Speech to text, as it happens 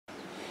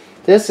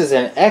This is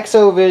an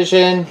XO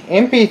Vision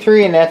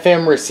MP3 and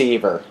FM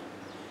receiver.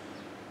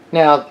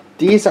 Now,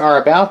 these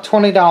are about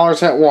 $20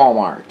 at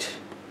Walmart.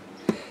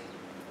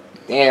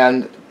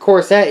 And, of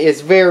course, that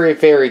is very,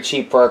 very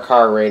cheap for a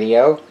car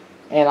radio.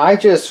 And I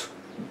just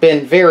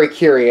been very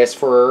curious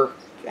for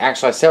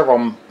actually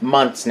several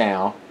months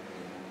now.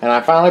 And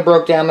I finally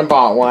broke down and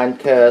bought one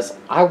because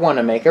I want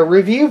to make a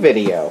review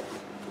video.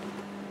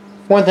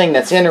 One thing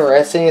that's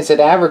interesting is it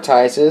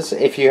advertises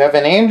if you have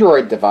an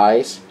Android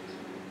device,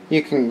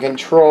 you can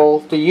control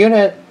the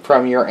unit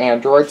from your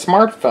Android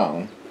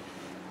smartphone.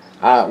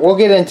 We'll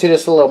get into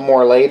this a little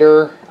more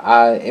later.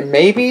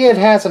 Maybe it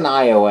has an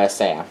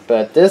iOS app,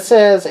 but this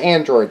says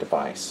Android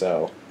device,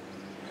 so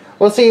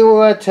we'll see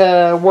what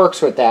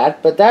works with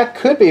that. But that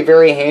could be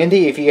very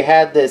handy if you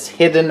had this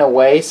hidden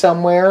away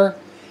somewhere.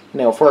 You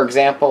know, for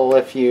example,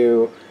 if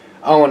you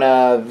own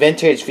a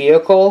vintage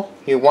vehicle,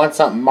 you want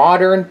something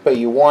modern, but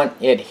you want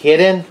it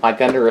hidden, like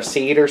under a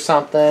seat or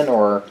something,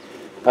 or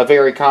a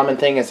very common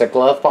thing is a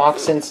glove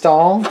box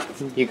install.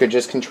 You could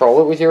just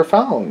control it with your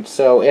phone.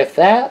 So if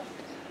that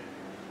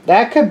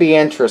could be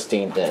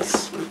interesting,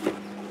 this.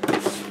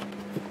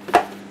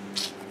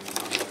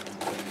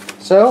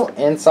 So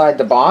inside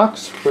the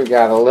box, we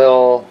got a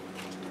little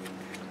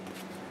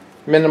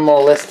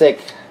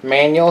minimalistic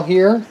manual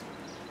here.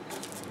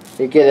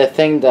 You get a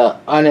thing to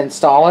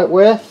uninstall it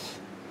with.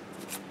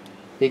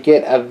 You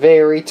get a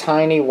very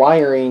tiny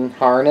wiring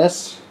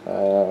harness.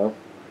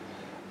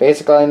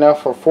 Basically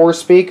enough for 4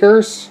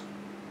 speakers,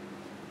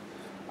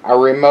 a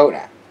remote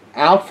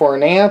out for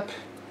an amp,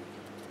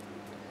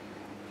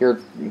 your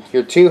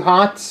 2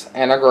 hots,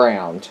 and a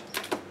ground.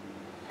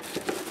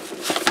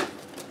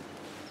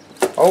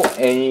 Oh,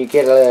 and you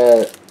get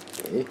a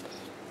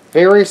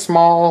very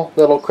small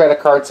little credit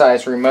card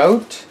size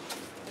remote.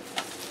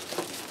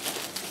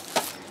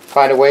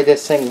 By the way,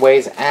 this thing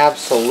weighs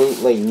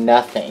absolutely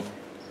nothing.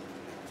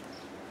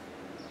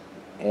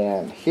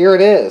 And here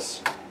it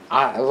is.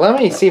 Let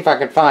me see if I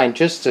can find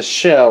just to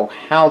show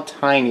how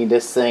tiny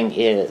this thing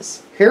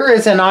is. Here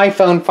is an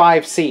iPhone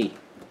 5C.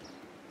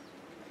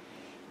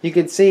 You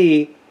can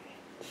see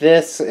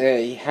this,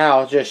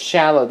 how just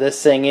shallow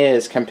this thing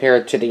is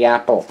compared to the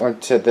Apple, or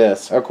to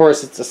this. Of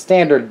course, it's a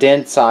standard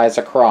DIN size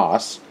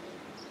across.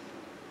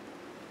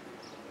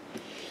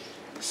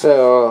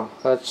 So,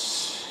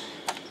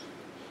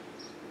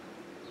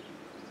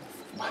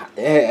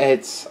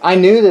 I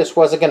knew this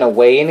wasn't going to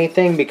weigh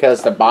anything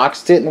because the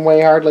box didn't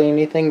weigh hardly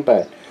anything,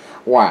 but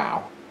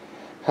wow.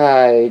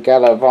 You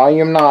got a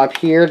volume knob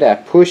here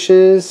that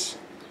pushes.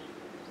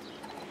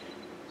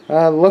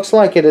 Looks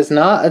like it is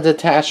not a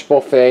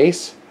detachable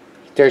face.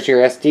 There's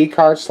your SD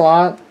card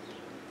slot.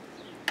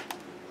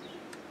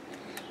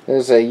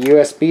 There's a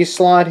USB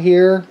slot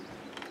here.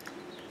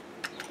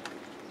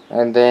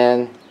 And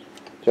then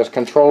just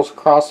controls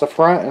across the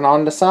front and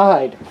on the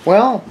side.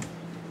 Well,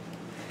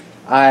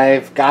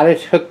 I've got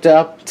it hooked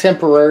up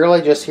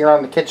temporarily just here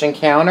on the kitchen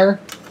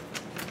counter.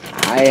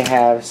 I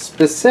have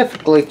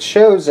specifically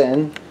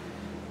chosen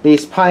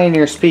these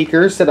Pioneer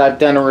speakers that I've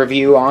done a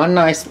review on.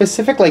 I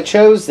specifically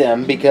chose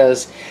them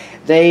because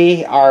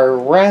they are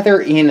rather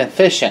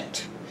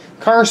inefficient.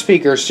 Car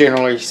speakers,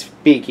 generally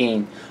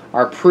speaking,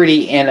 are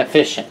pretty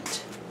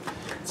inefficient.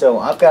 So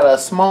I've got a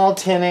small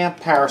 10 amp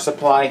power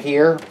supply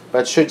here,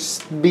 but should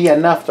be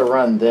enough to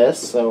run this.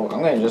 So I'm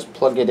going to just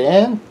plug it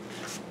in.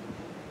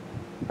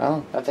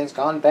 Oh, nothing's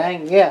gone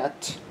bang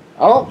yet.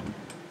 Oh,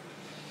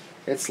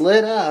 it's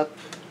lit up.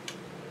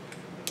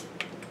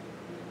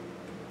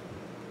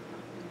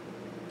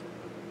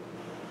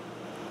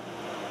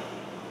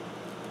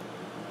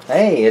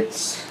 Hey,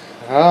 it's...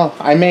 Oh,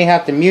 I may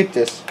have to mute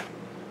this.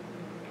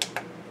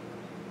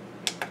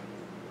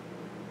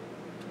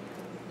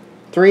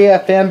 3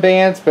 FM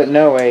bands, but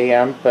no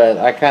AM, but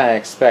I kind of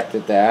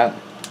expected that.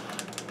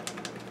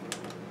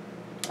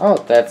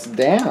 Oh, that's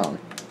down.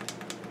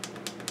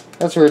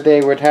 That's where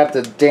they would have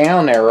the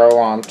down arrow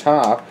on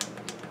top.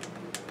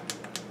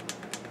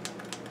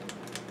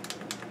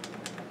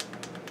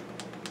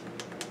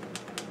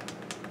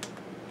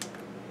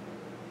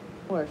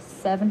 Or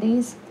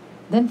 70s.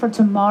 Then for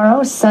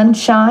tomorrow,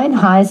 sunshine,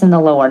 highs in the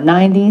lower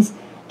 90s.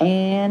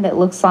 And it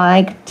looks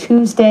like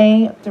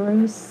Tuesday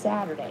through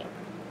Saturday.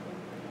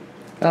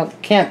 Well,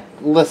 can't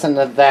listen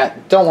to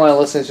that. Don't want to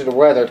listen to the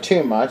weather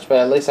too much, but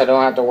at least I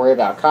don't have to worry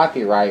about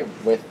copyright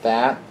with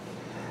that.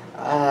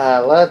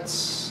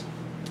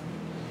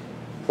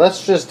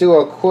 Let's just do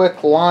a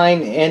quick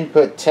line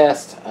input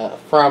test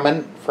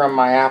from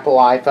my Apple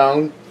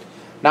iPhone.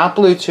 Not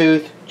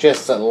Bluetooth,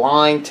 just a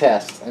line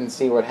test and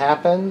see what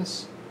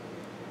happens.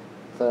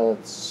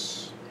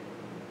 Let's...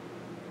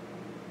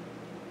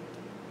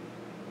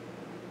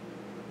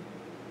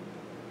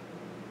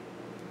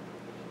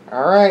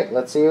 Alright,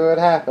 let's see what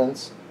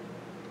happens.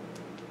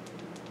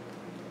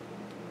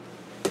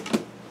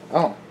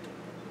 Oh.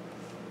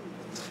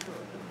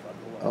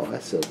 Oh,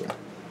 that's so good.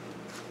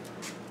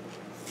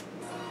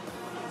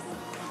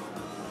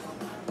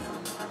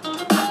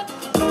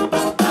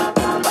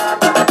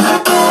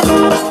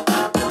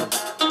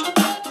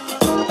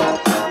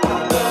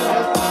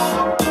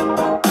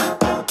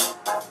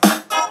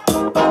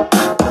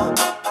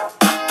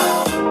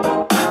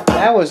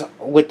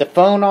 with the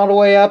phone all the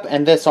way up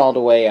and this all the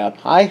way up.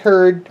 I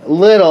heard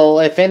little,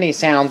 if any,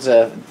 sounds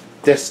of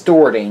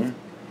distorting.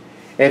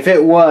 If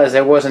it was,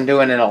 it wasn't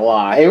doing it a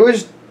lot.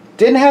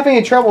 Didn't have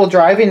any trouble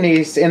driving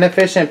these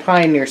inefficient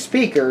Pioneer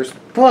speakers,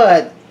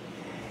 but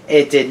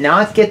it did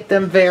not get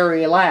them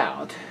very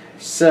loud.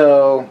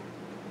 So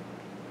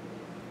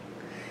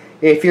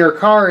if your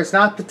car is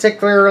not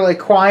particularly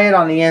quiet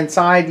on the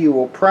inside, you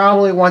will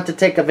probably want to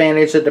take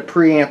advantage of the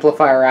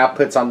preamplifier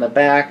outputs on the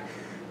back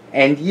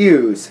and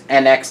use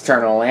an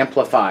external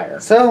amplifier.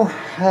 So,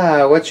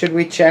 what should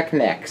we check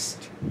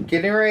next?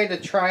 Getting ready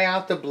to try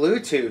out the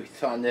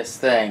Bluetooth on this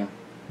thing.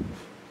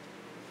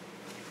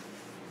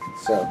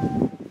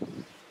 So,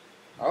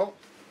 oh,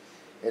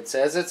 it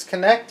says it's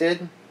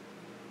connected.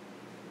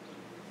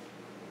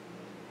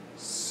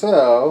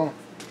 So,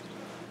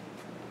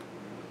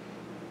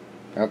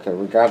 okay,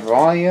 we got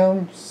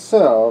volume.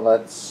 So,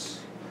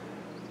 let's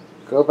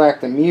go back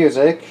to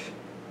music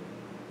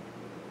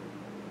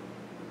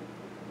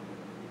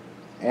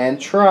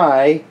and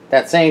try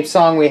that same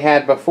song we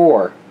had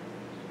before.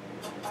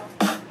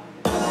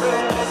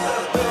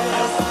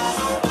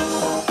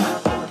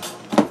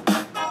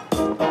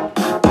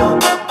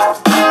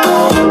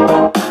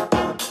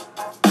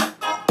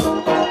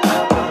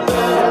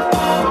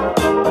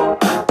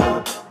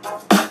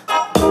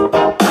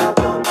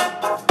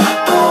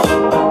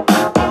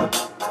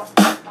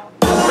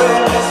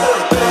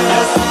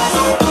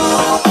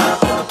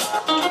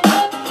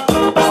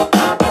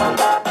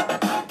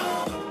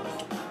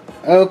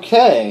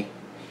 Okay,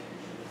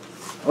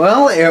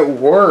 well, it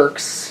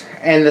works,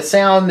 and the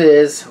sound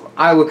is,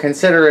 I would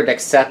consider it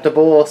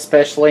acceptable,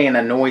 especially in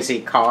a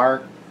noisy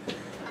car,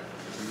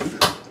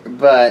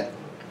 but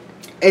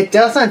it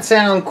doesn't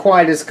sound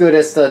quite as good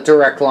as the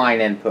direct line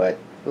input.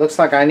 It looks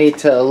like I need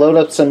to load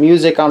up some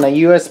music on a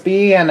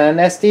USB and an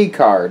SD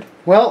card.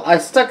 Well, I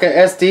stuck an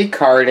SD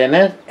card in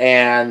it,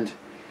 and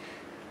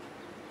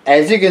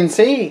as you can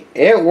see,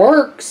 it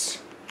works.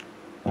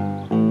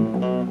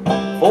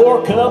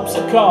 4 cups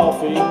of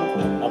coffee,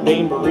 a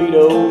bean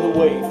burrito that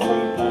weigh 3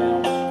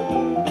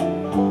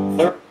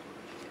 pounds.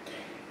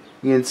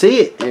 You can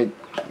see it,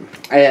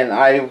 and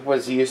I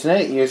was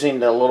using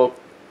the little,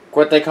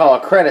 what they call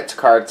a credit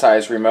card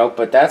size remote,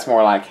 but that's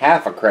more like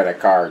half a credit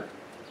card.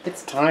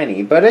 It's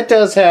tiny, but it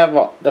does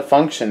have the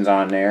functions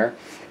on there.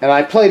 And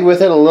I played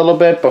with it a little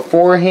bit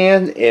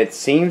beforehand. It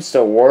seems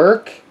to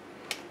work.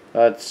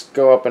 Let's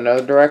go up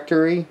another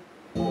directory.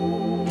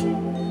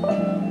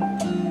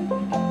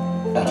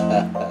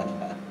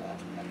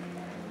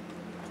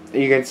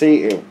 You can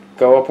see,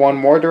 go up one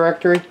more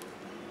directory.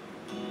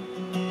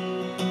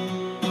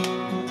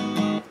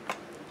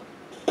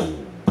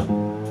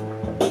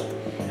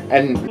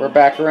 And we're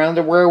back around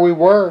to where we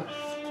were.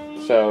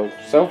 So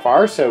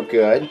far so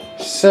good.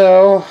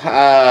 So,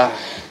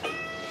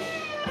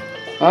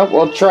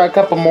 we'll try a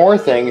couple more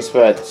things,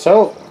 but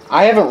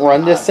I haven't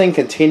run this thing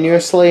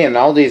continuously, and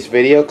all these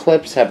video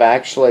clips have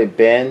actually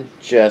been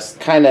just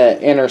kind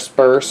of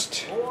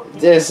interspersed.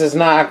 This has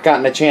not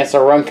gotten a chance to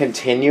run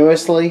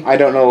continuously. I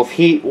don't know if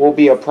heat will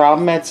be a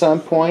problem at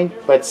some point,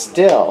 but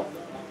still,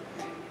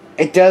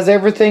 it does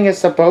everything it's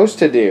supposed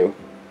to do.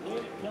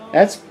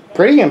 That's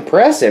pretty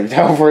impressive,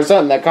 though, for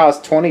something that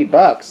costs 20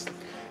 bucks.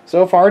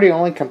 So far, the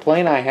only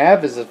complaint I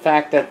have is the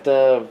fact that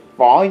the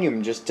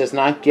volume just does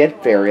not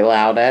get very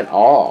loud at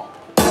all.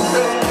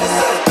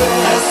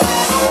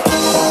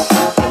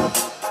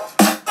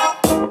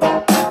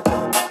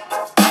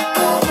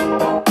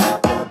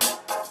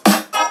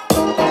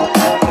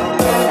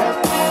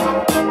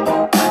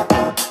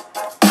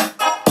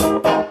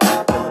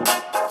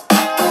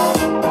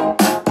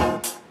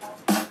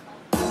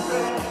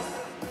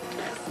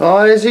 Well,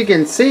 as you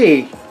can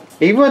see,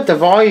 even with the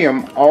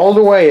volume all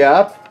the way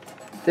up,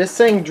 this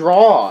thing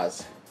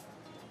draws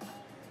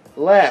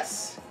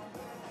less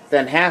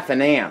than half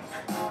an amp.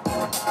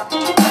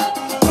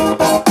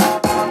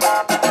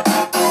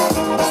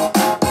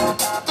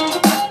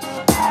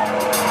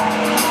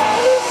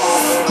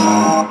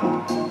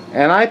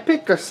 And I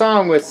picked a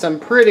song with some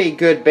pretty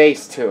good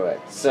bass to it,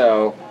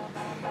 so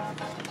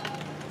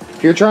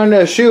if you're trying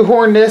to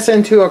shoehorn this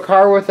into a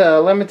car with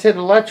a limited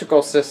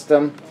electrical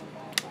system,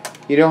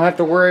 you don't have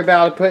to worry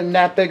about putting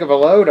that big of a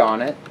load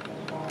on it.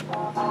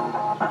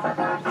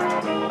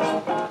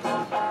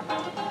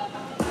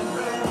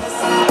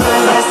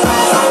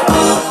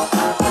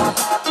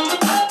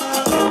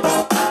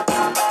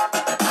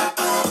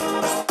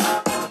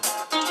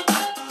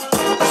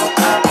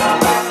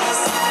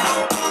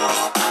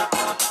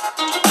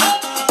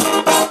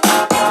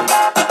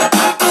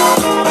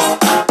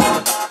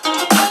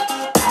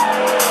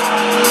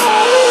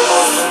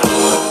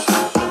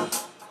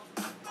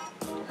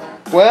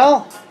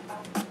 Well,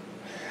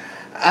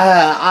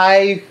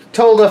 I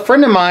told a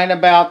friend of mine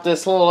about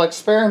this little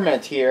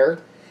experiment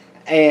here,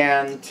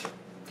 and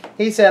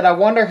he said, I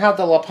wonder how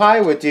the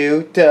LaPi would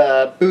do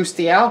to boost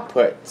the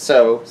output.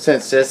 So,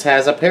 since this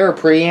has a pair of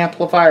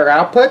preamplifier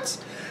outputs,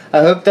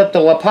 I hooked up the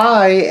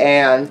LaPi,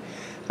 and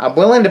I'm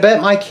willing to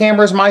bet my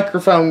camera's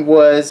microphone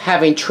was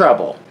having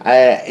trouble.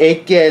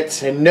 It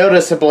gets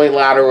noticeably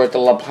louder with the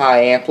lapel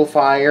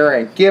amplifier,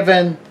 and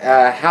given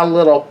how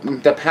little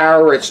the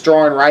power it's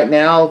drawing right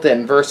now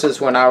than versus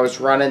when I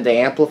was running the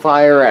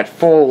amplifier at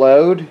full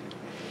load,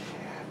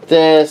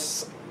 the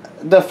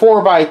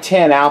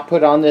 4x10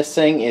 output on this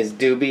thing is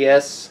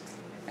dubious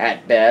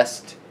at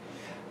best.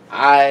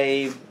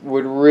 I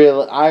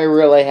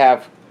really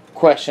have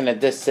question that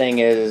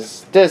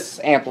this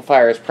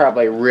amplifier is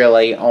probably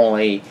really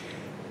only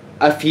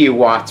a few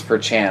watts per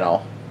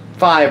channel.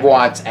 5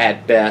 watts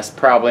at best,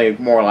 probably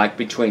more like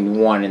between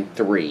 1 and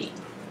 3.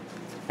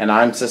 And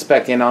I'm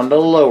suspecting on the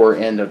lower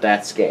end of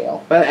that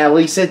scale. But at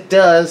least it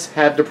does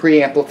have the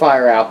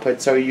preamplifier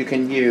output, so you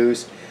can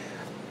use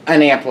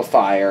an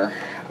amplifier.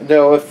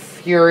 Though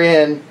if you're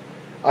in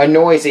a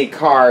noisy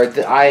car,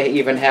 I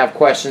even have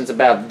questions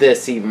about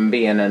this even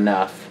being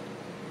enough.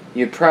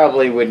 You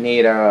probably would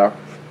need a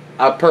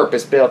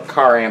purpose-built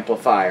car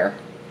amplifier.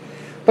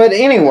 But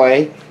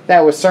anyway,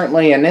 that was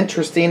certainly an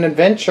interesting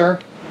adventure.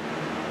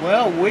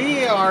 Well,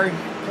 we are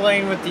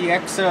playing with the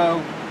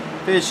XO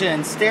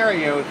Vision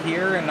stereo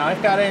here, and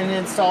I've got it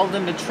installed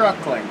in the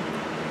truck link.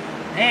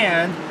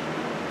 And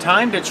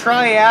time to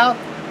try out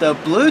the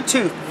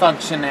Bluetooth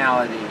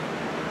functionality.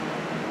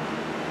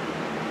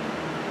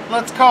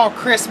 Let's call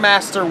Chris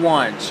Master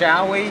 1,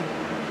 shall we?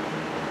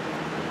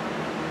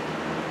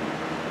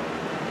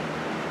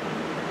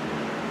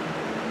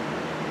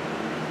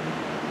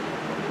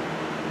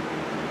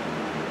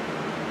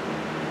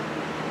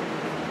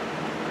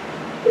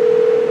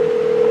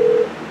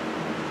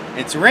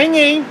 It's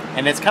ringing,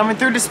 and it's coming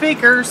through the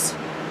speakers.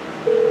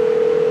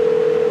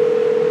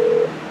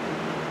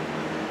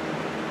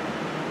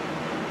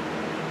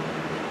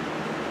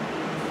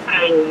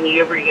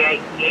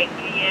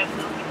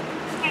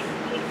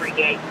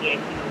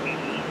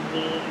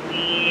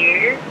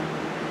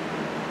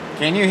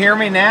 Can you hear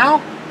me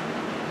now?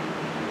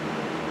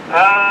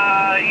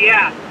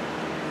 Yeah.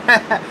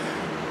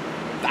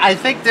 I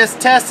think this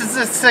test is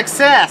a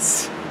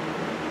success.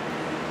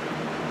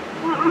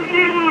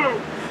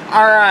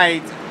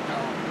 Alright,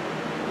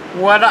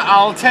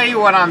 I'll tell you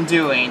what I'm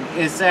doing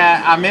is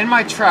that I'm in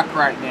my truck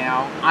right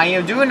now. I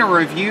am doing a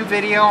review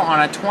video on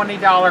a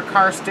 $20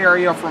 car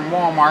stereo from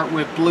Walmart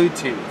with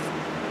Bluetooth.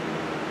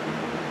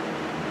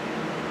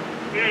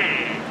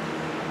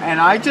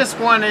 And I just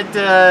wanted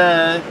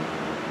to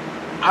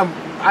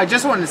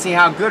see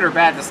how good or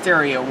bad the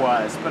stereo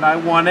was, but I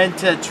wanted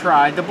to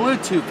try the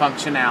Bluetooth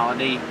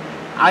functionality.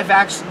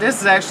 This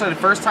is actually the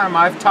first time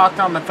I've talked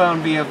on the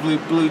phone via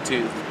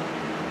Bluetooth.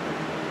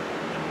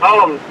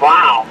 Oh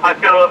wow! I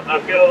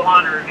feel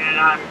honored, and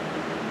I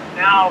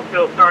now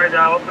feel sorry that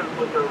I opened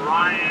with the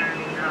Ryan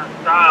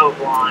Styles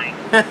line.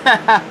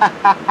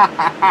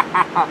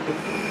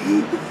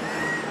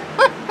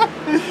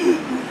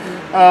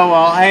 Oh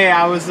well, hey,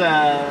 I was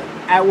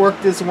at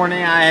work this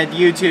morning. I had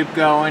YouTube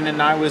going,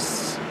 and I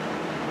was.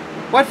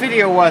 What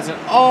video was it?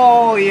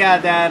 Oh yeah,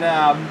 that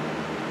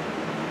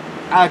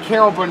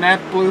Carol Burnett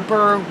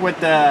blooper with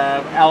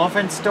the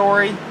elephant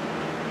story.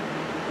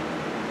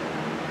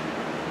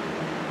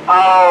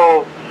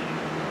 Oh,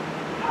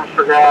 I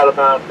forgot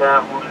about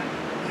that one.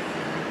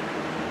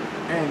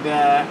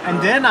 And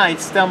then I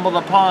stumbled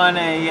upon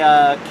a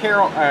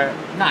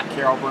not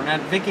Carol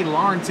Burnett, Vicki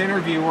Lawrence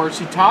interview where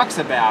she talks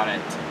about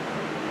it.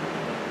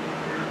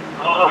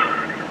 Oh.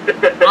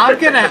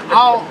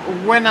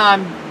 When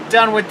I'm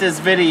done with this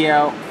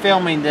video,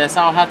 filming this,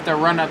 I'll have to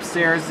run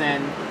upstairs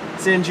and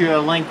send you a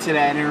link to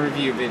that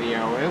interview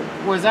video.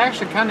 It was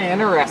actually kind of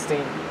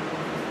interesting.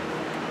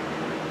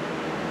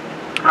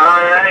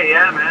 Alright,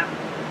 yeah, man.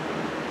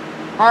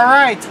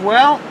 Alright,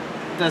 well,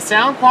 the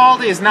sound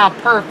quality is not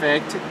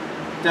perfect,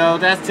 though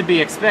that's to be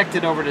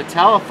expected over the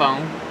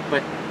telephone,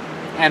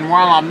 and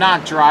while I'm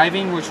not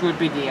driving, which would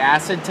be the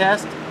acid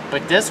test,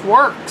 but this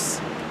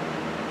works.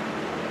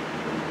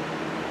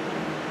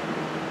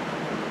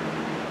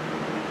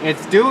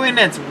 It's doing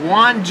its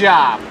one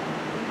job.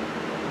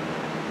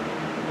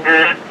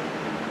 It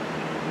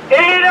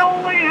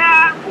only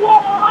had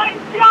one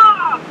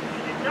job!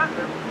 It does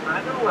it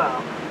rather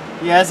well.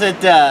 Yes, it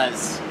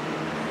does.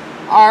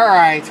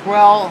 Alright,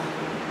 well,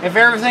 if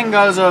everything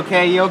goes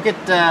okay, you'll get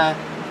to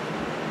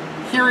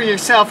hear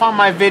yourself on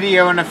my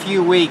video in a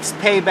few weeks.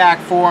 Payback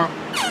for...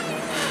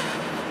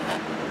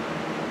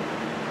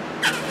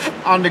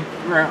 on the...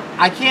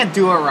 I can't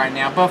do it right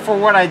now, but for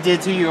what I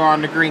did to you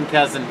on the Green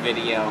Cousin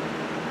video.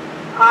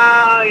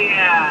 Oh,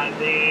 yeah,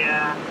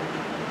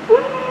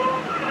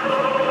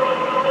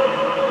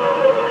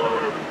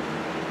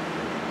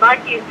 If I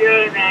keep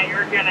doing that,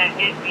 you're gonna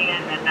hit me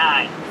in the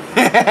night.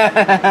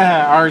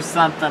 Or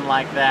something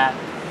like that.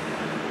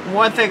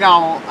 One thing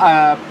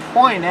I'll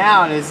point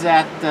out is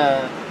that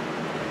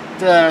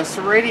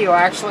the radio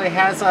actually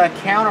has a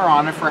counter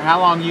on it for how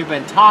long you've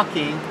been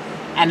talking,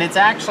 and it's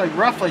actually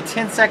roughly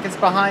 10 seconds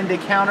behind the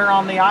counter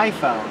on the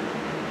iPhone.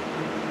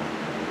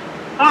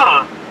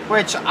 Huh.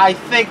 Which I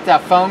think the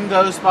phone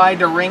goes by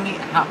to ring,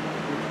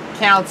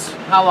 counts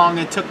how long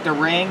it took to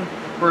ring,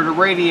 where the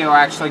radio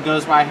actually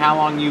goes by how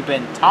long you've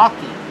been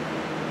talking.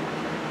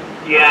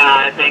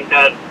 Yeah, I think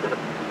that's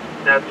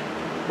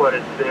what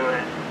it's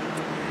doing.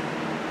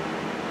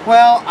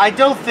 Well, I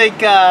don't think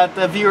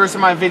the viewers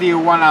of my video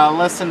want to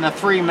listen to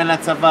 3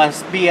 minutes of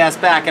us BS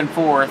back and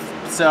forth.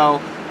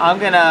 So I'm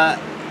gonna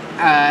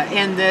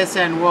end this,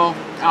 and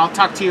I'll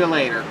talk to you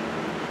later.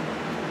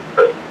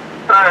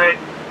 Alright.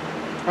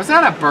 Was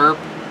that a burp?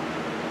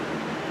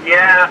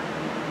 Yeah.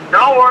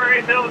 Don't worry,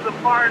 if it was a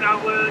fart,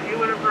 you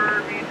would have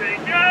heard me say,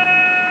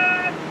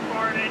 just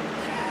farted.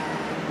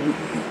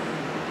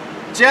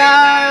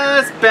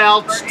 Just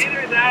belched. Or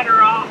either that,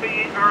 or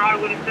I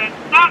would have said,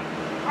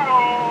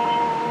 oh.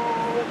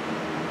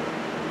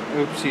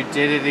 Oops, you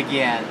did it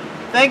again.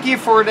 Thank you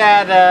for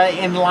that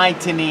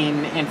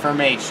enlightening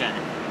information.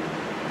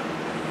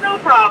 No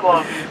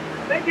problem.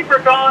 Thank you for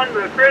calling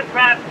the Chris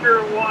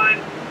Master 1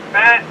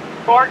 Fat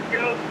Fart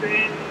Jokes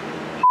and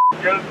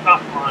Jokes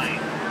Hotline.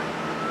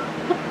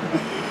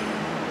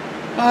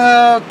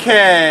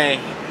 Okay.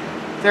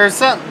 There's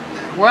some...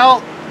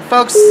 Well,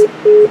 folks...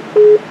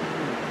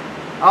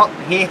 Oh,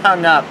 he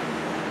hung up.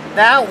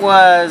 That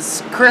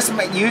was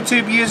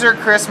YouTube user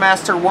Chris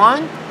Master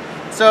 1.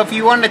 So if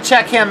you want to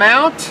check him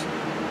out,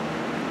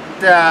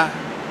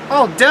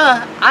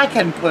 I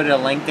can put a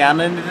link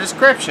down in the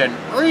description,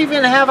 or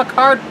even have a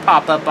card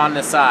pop up on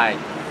the side.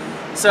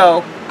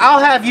 So I'll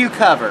have you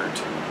covered.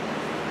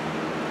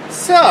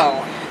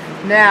 So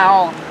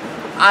now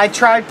I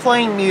tried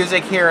playing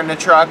music here in the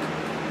truck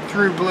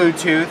through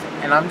Bluetooth,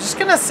 and I'm just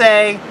gonna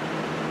say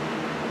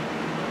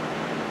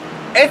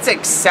it's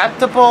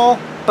acceptable,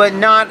 but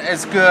not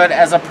as good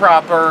as a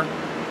proper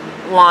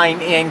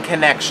line-in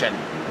connection.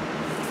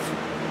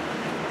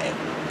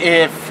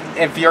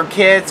 If your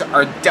kids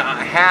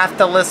have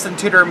to listen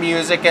to their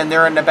music and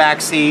they're in the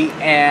back seat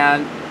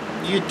and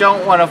you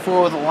don't want to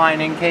fool with a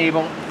line-in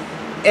cable,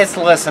 it's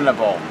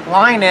listenable.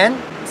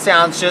 Line-in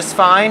sounds just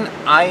fine.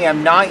 I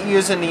am not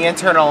using the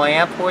internal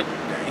amp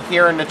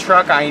here in the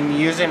truck. I'm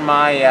using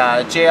my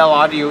JL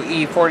Audio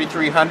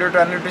E4300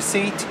 under the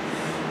seat.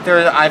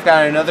 I've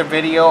got another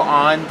video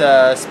on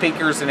the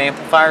speakers and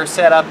amplifier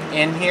setup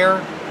in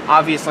here.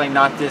 Obviously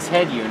not this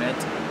head unit.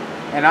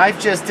 And I've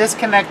just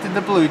disconnected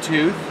the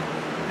Bluetooth.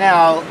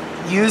 Now,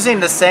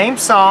 using the same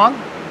song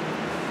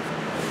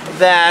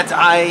that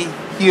I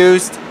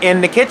used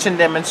in the kitchen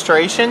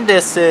demonstration,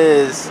 this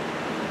is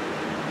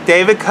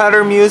David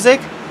Cutter music,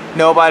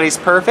 Nobody's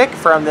Perfect,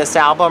 from this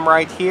album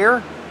right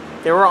here.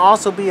 There will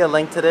also be a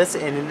link to this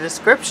in the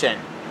description.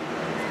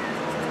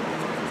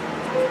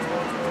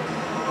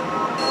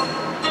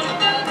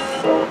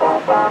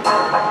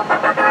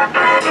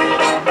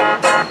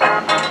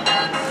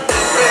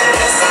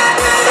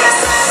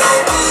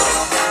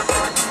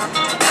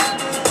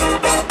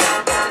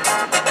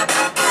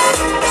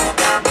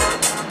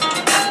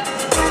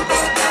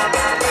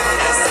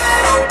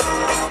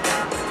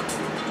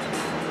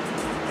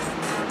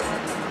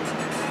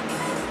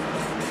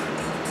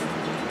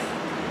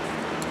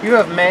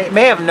 You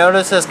may have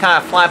noticed this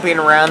kind of flapping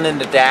around in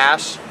the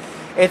dash.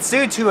 It's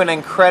due to an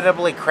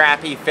incredibly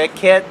crappy fit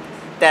kit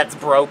that's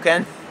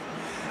broken.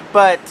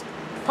 But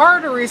part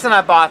of the reason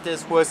I bought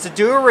this was to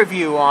do a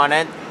review on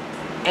it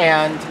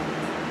and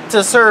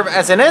to serve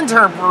as an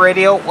intern for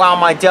radio while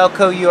my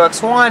Delco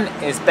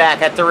UX1 is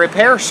back at the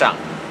repair shop.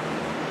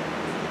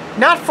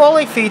 Not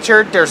fully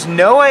featured, there's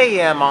no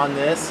AM on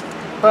this,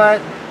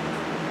 but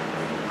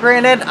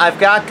granted, I've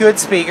got good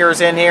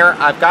speakers in here,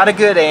 I've got a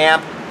good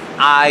amp,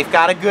 I've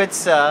got a good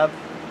sub.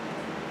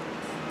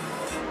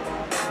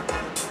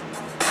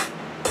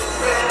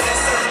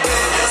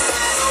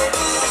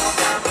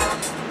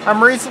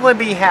 I'm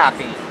reasonably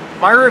happy.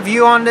 My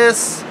review on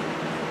this,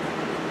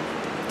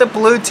 the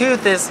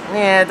Bluetooth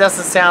it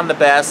doesn't sound the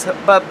best,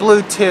 but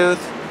Bluetooth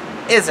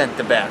isn't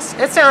the best.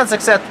 It sounds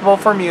acceptable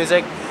for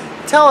music.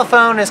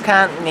 Telephone is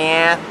kind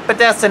of but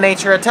that's the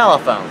nature of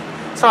telephone.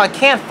 So I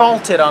can't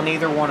fault it on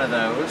either one of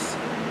those.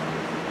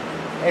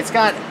 It's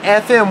got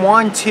FM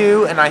 1,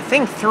 2, and I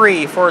think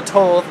 3 for a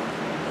total of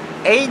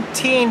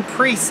 18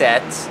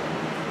 presets.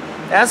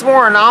 That's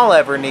more than I'll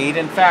ever need.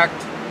 In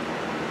fact,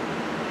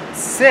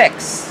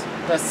 6.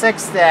 The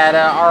 6 that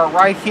are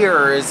right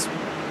here is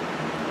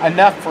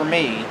enough for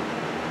me.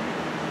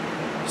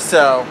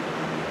 So,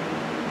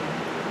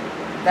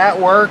 that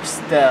works.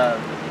 The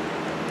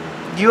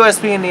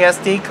USB and the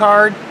SD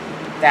card,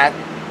 that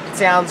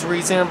sounds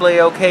reasonably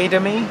okay to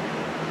me.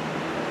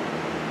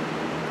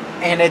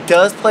 And it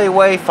does play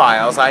WAV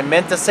files. I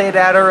meant to say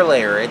that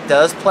earlier. It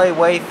does play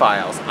WAV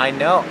files. I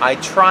know. I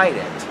tried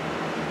it.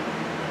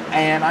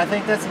 And I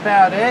think that's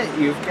about it.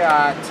 You've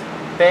got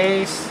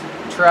bass,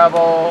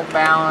 treble,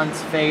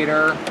 balance,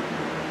 fader.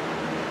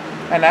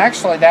 And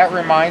actually, that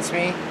reminds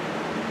me,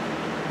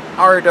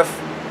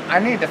 I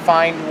need to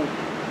find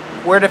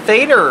where the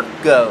fader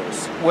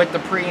goes with the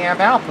preamp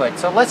output.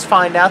 So let's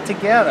find out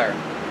together.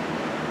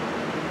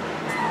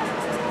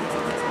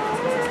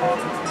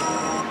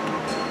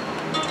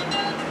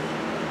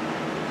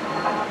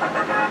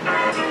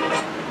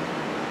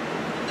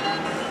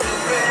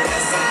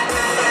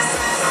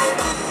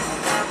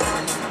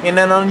 In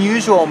an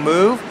unusual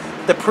move,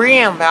 the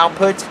preamp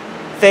output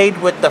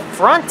fade with the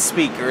front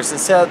speakers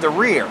instead of the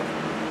rear,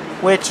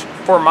 which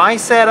for my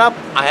setup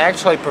I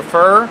actually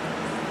prefer.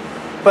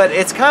 But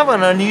it's kind of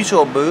an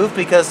unusual move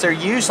because they're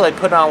usually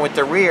put on with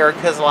the rear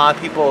because a lot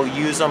of people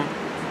use them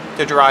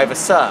to drive a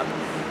sub.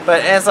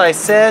 But as I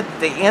said,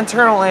 the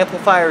internal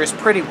amplifier is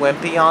pretty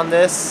wimpy on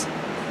this.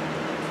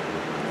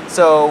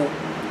 So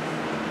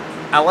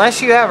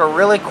unless you have a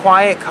really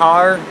quiet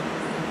car,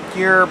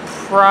 you're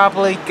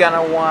probably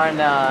gonna want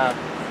to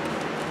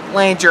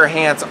land your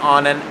hands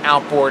on an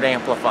outboard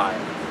amplifier,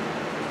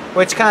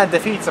 which kind of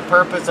defeats the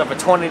purpose of a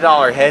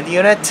 $20 head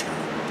unit.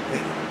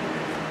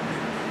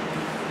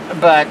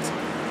 But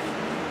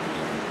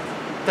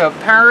the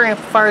power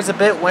amplifier is a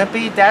bit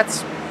wimpy.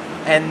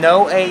 And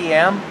no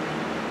AM.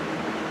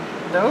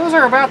 Those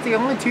are about the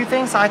only two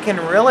things I can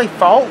really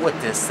fault with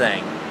this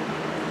thing.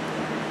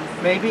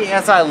 Maybe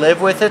as I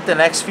live with it the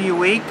next few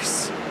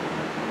weeks,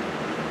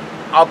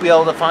 I'll be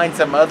able to find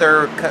some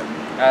other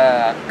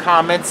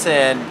comments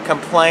and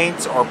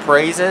complaints or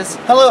praises.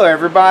 Hello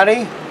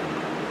everybody.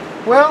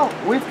 Well,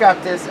 we've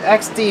got this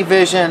XD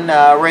Vision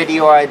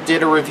radio I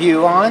did a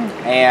review on,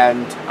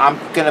 and I'm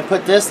going to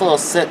put this little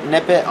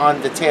snippet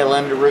on the tail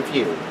end of the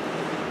review.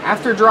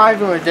 After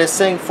driving with this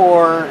thing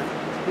for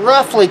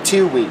roughly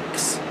 2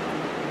 weeks,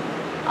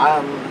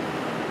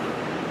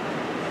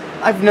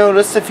 I've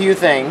noticed a few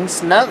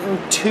things. Nothing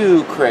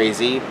too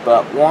crazy,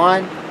 but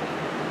one,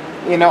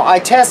 you know, I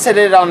tested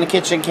it on the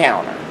kitchen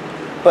counter,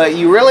 but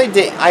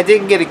I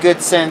didn't get a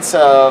good sense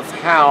of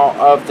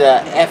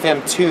the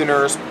FM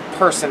tuner's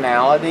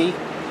personality.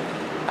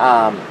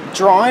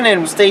 Drawing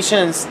in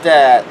stations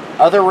that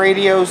other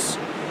radios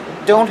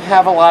don't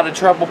have a lot of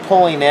trouble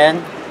pulling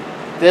in,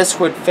 this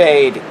would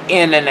fade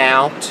in and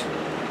out.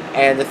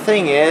 And the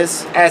thing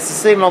is, as the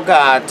signal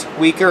got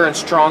weaker and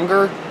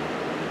stronger,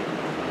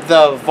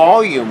 the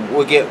volume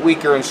would get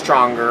weaker and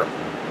stronger,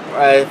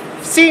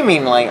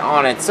 seemingly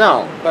on its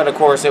own. But of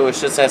course it was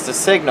just as the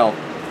signal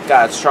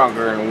got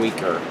stronger and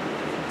weaker.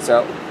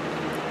 So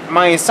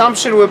my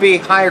assumption would be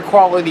higher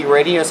quality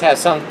radios have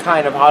some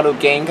kind of auto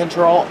gain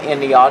control in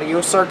the audio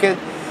circuit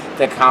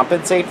to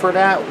compensate for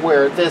that,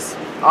 where this,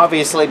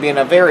 obviously being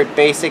a very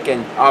basic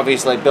and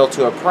obviously built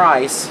to a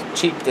price,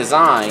 cheap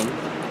design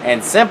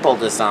and simple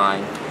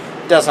design,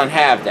 doesn't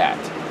have that.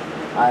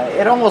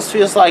 It almost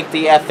feels like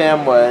the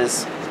FM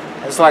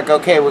it's like,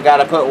 okay, we got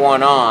to put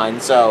one on,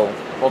 so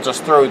we'll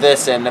just throw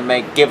this in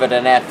to give it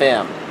an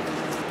FM.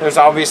 There's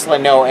obviously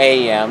no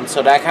AM,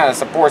 so that kind of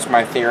supports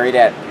my theory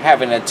that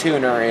having a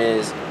tuner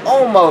is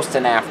almost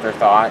an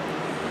afterthought.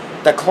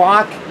 The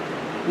clock,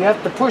 you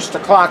have to push the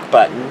clock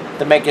button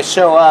to make it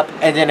show up,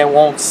 and then it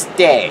won't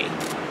stay.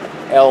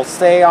 It'll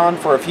stay on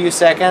for a few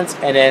seconds,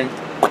 and then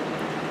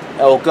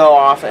it'll go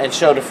off and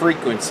show the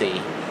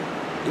frequency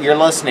you're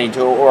listening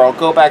to, or it'll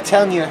go back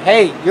telling you,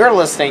 hey, you're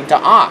listening to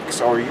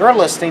aux, or you're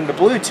listening to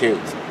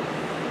Bluetooth.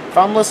 If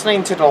I'm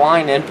listening to the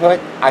line input,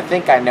 I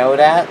think I know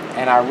that,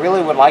 and I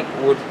really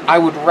I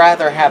would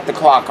rather have the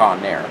clock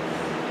on there.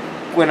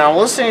 When I'm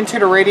listening to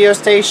the radio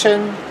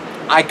station,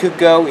 I could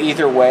go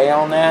either way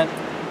on that.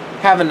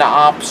 Having the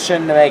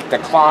option to make the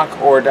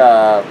clock or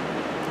the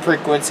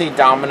frequency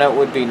dominant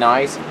would be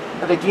nice.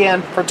 But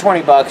again, for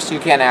 20 bucks, you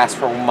can't ask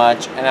for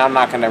much, and I'm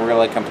not going to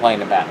really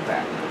complain about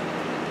that.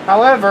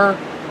 However,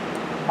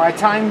 my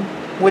time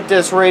with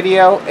this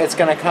radio, it's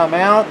going to come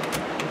out.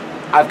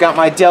 I've got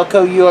my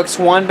Delco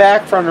UX1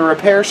 back from the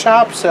repair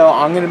shop, so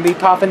I'm going to be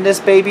popping this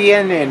baby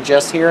in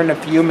just here in a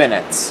few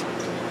minutes.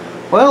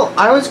 Well,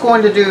 I was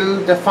going to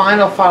do the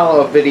final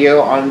follow-up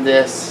video on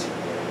this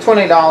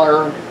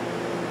 $20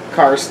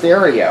 car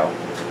stereo.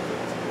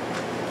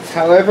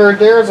 However,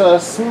 there's a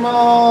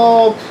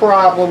small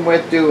problem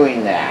with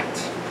doing that.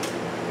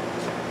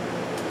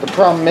 The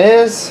problem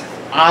is,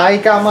 I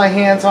got my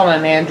hands on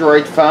an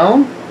Android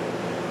phone,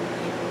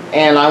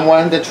 and I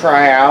wanted to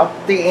try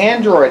out the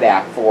Android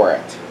app for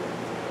it.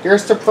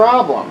 Here's the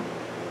problem.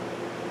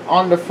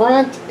 On the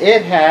front,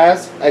 it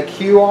has a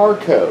QR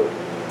code.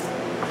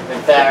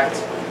 In fact,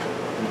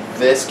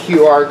 this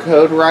QR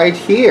code right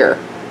here.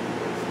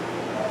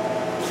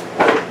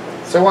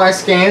 So I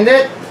scanned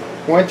it,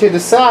 went to the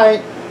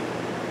site,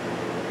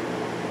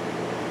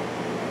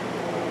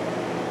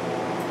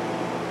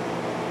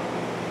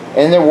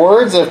 in the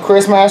words of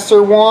Chris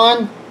Master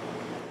 1,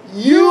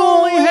 you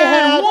only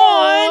had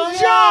one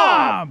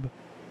job!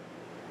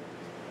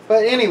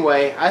 But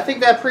anyway, I think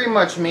that pretty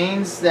much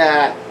means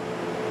that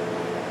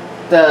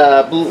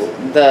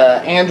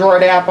the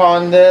Android app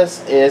on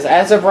this is,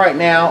 as of right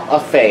now, a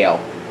fail.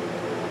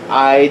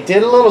 I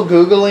did a little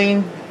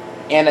Googling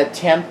in an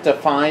attempt to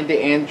find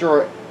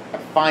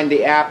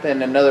the app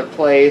in another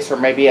place, or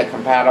maybe a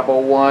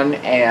compatible one,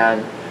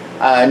 and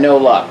no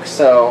luck.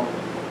 So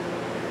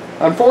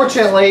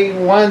unfortunately,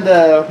 one of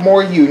the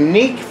more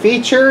unique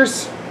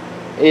features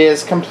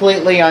is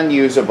completely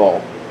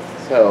unusable.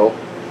 So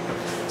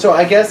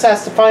I guess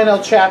that's the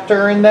final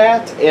chapter in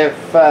that.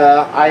 If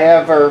I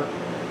ever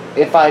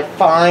if I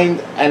find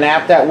an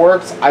app that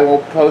works, I will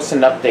post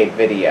an update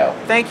video.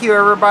 Thank you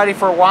everybody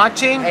for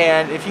watching,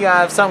 and if you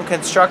have something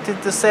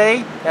constructive to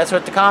say, that's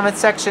what the comment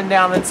section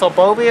down in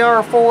Sobovia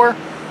are for.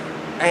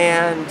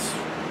 And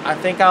I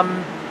think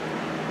I'm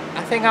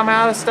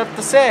out of stuff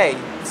to say.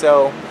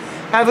 So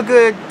have a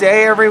good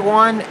day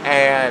everyone,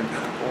 and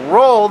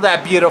roll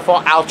that beautiful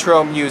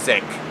outro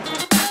music.